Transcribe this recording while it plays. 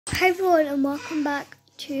Hi everyone and welcome back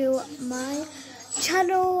to my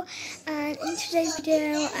channel, and in today's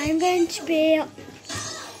video I'm going to be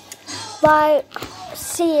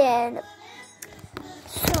seeing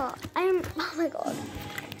oh my god.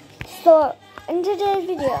 So in today's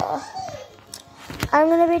video I'm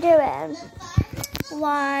going to be doing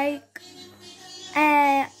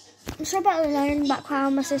so about in the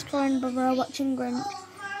background my sister and brother are watching Grinch,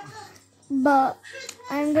 but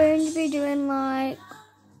I'm going to be doing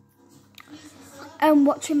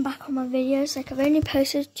watching back on my videos. I've only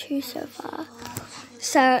posted 2 so far,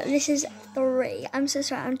 so this is 3. I'm so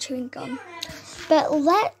sorry, I'm chewing gum. But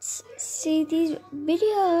let's see these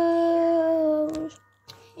videos.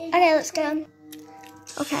 Okay, let's go.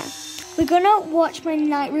 Okay, we're gonna watch my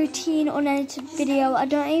night routine unedited video. I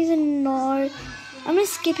don't even know. I'm gonna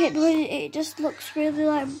skip it because it just looks really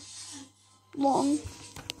long.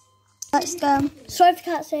 Let's go. Sorry if you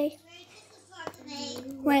can't see.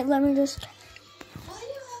 Wait, let me just.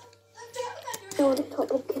 Oh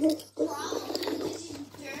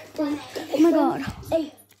my god. A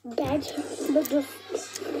bed, but just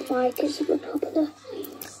is on top of the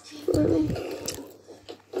room.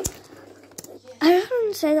 I just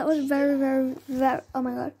want to say that was very, oh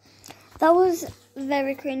my god. That was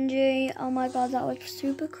very cringy. Oh my god, that was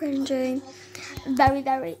super cringy. Very.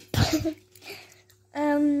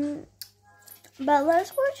 But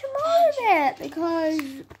let's watch more of it because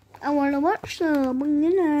I want to watch them,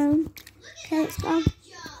 you know. Okay, let's go.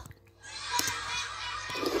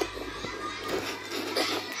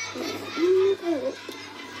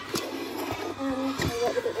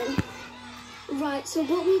 Right, so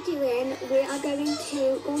what we're doing, we are going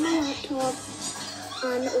to go on my laptop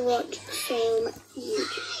and watch some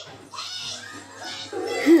YouTube.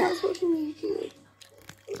 Let's watch some YouTube.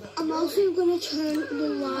 I'm also going to turn the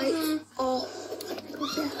lights off.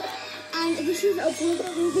 And this is a brother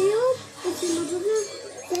video. This is my brother.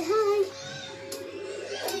 Say hi.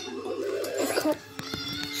 It's called.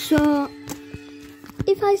 So,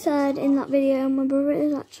 if I said in that video, my brother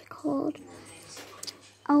is actually called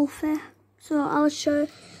Alfie. So I'll show.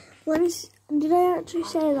 Did I actually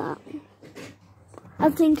say that? I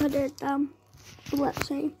think I did. Let's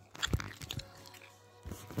see.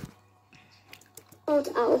 Old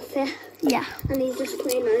Alfie. Yeah. And he's just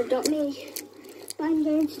playing on Adopt Me. But I'm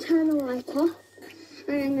going to turn the light off.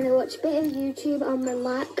 And I'm going to watch a bit of YouTube and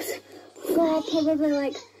relax for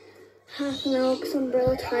probably half an hour because I'm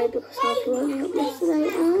really tired because I was running up yesterday.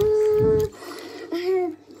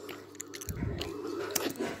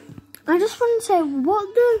 I just want to say, what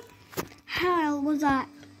the hell was that?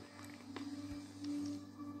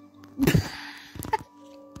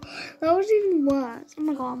 That was even worse. Oh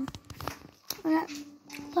my god. Let's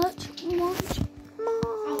watch more.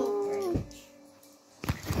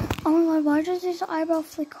 Oh my god, why does his eyebrow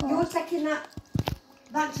flicker? You're taking that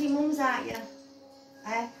back to your mum's, aren't you?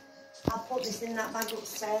 Eh? I'll put this in that bag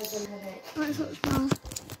upstairs in a minute. Let's watch more.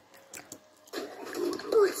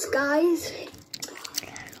 But guys,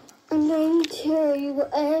 I'm going to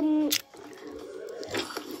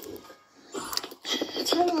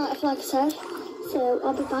turn the light off like I said, so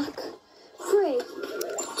I'll be back. 3,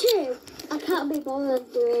 2, I can't be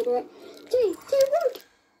bothered doing it. 3, 2, 1.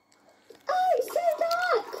 Oh, it's so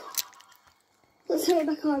dark. Let's turn it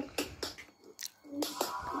back on.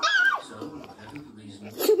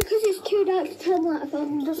 So because it's too dark to turn the light off,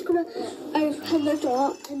 I'm just going to open the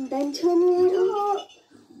door and then turn the light on.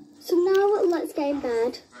 So now let's get in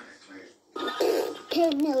bed. Okay,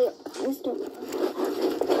 nearly up. Let's do it.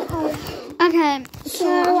 Okay,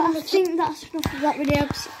 so I think that's enough of that video.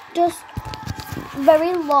 It's just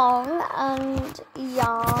very long, and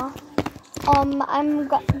yeah. I'm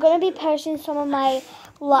gonna be posting some on my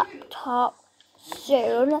laptop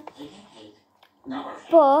soon,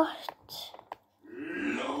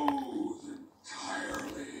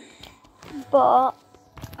 but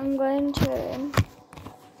I'm going to.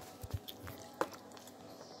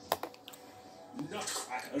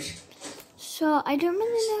 So I don't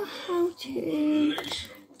really know how to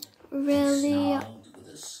really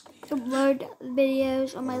upload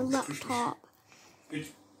videos on my laptop.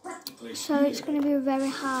 So it's going to be very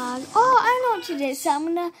hard. Oh, I know what to do. So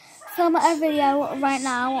I'm going to film a video right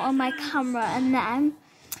now on my camera, and then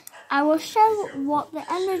I will show what the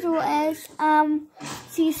end result is.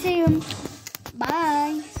 See you soon.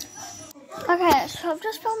 Bye. Okay, so I've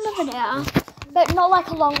just filmed the video, but not like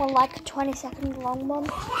a long one, like a 20-second long one.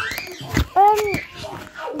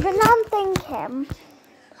 But now I'm thinking,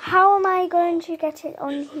 how am I going to get it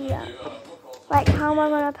on here? Like, how am I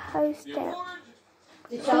going to post it?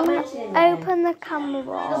 So I'm going to open the camera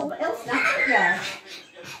roll.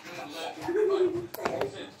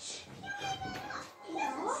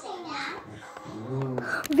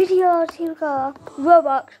 videos. Here we go.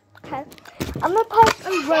 Roblox. Okay. I'm gonna post a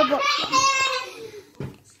Roblox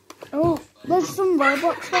one. Oh, there's some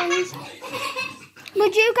Roblox ones.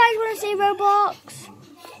 Would you guys want to see Roblox?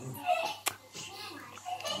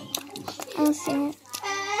 I'll see it.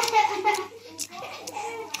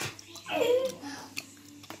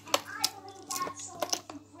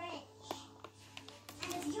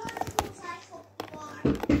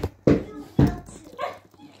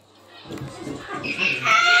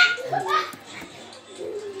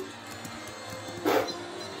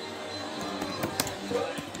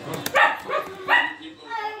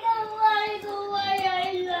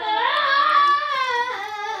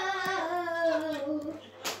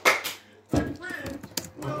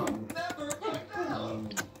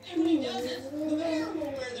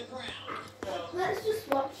 Let's just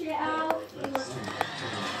watch it out.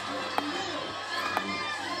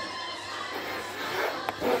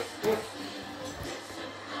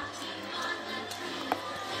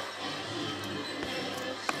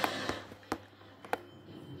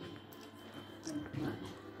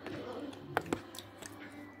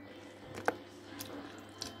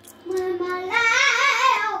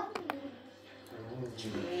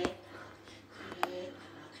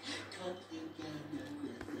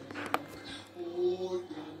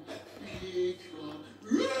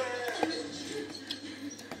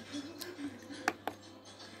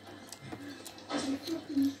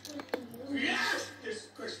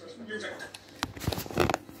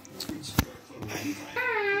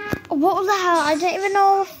 What the hell? I don't even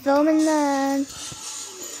know we're filming then.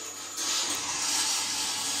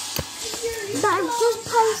 But I've just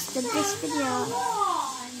posted this video.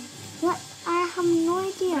 What? I have no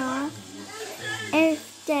idea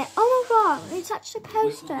if they. Oh my god! It's actually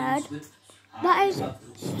posted. That is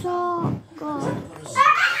so good.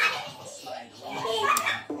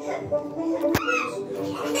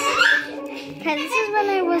 Okay, this is when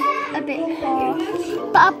I was a bit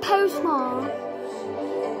poor, but I'll post more.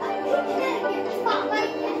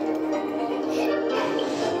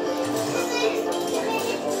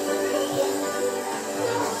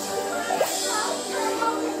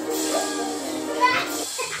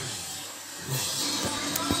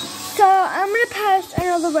 So I'm gonna post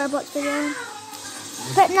another Roblox video.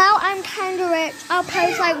 But now I'm kinda rich. I'll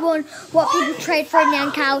post like one what people trade for in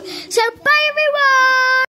Yankow. So bye everyone!